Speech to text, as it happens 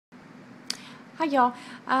Hi y'all.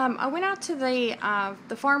 I went out to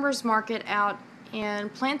the farmers market out in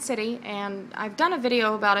Plant City, and I've done a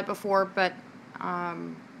video about it before, but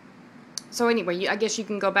so anyway, I guess you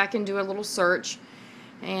can go back and do a little search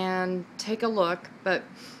and take a look. But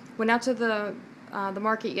went out to the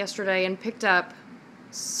market yesterday and picked up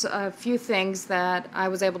a few things that I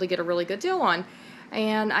was able to get a really good deal on.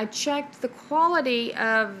 And I checked the quality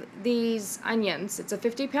of these onions. It's a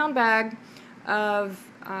 50-pound bag of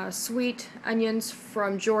sweet onions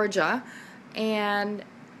from Georgia, and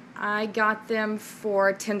I got them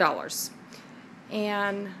for $10,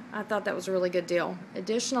 and I thought that was a really good deal.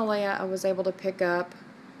 Additionally, I was able to pick up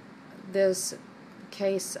this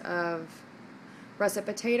case of russet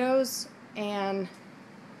potatoes and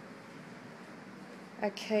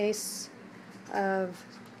a case of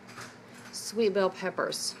sweet bell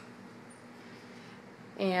peppers.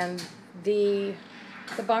 And the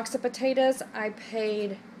box of potatoes I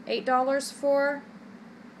paid $8 for.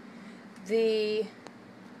 This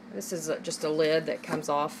is just a lid that comes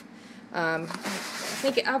off. I'm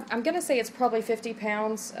going to say it's probably 50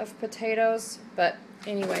 pounds of potatoes, but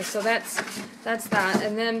anyway, so that's that.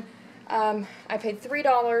 And then I paid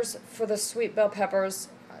 $3 for the sweet bell peppers,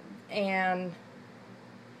 and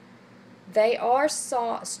they are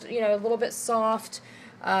soft, a little bit soft.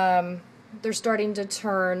 They're starting to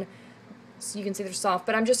turn, so you can see they're soft,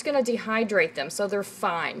 but I'm just going to dehydrate them, so they're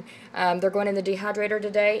fine. They're going in the dehydrator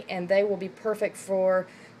today, and they will be perfect for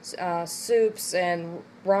soups and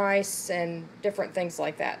rice and different things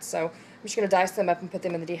like that. So I'm just going to dice them up and put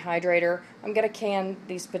them in the dehydrator. I'm going to can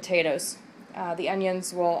these potatoes. The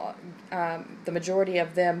onions will, the majority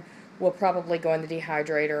of them will probably go in the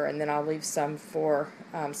dehydrator, and then I'll leave some for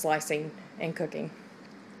slicing and cooking.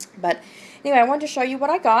 But anyway, I wanted to show you what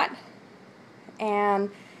I got, and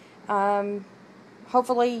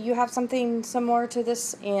hopefully you have something similar to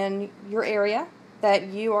this in your area that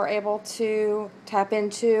you are able to tap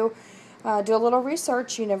into. Do a little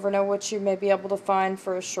research. You never know what you may be able to find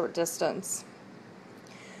for a short distance.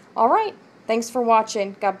 Alright, thanks for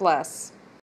watching. God bless.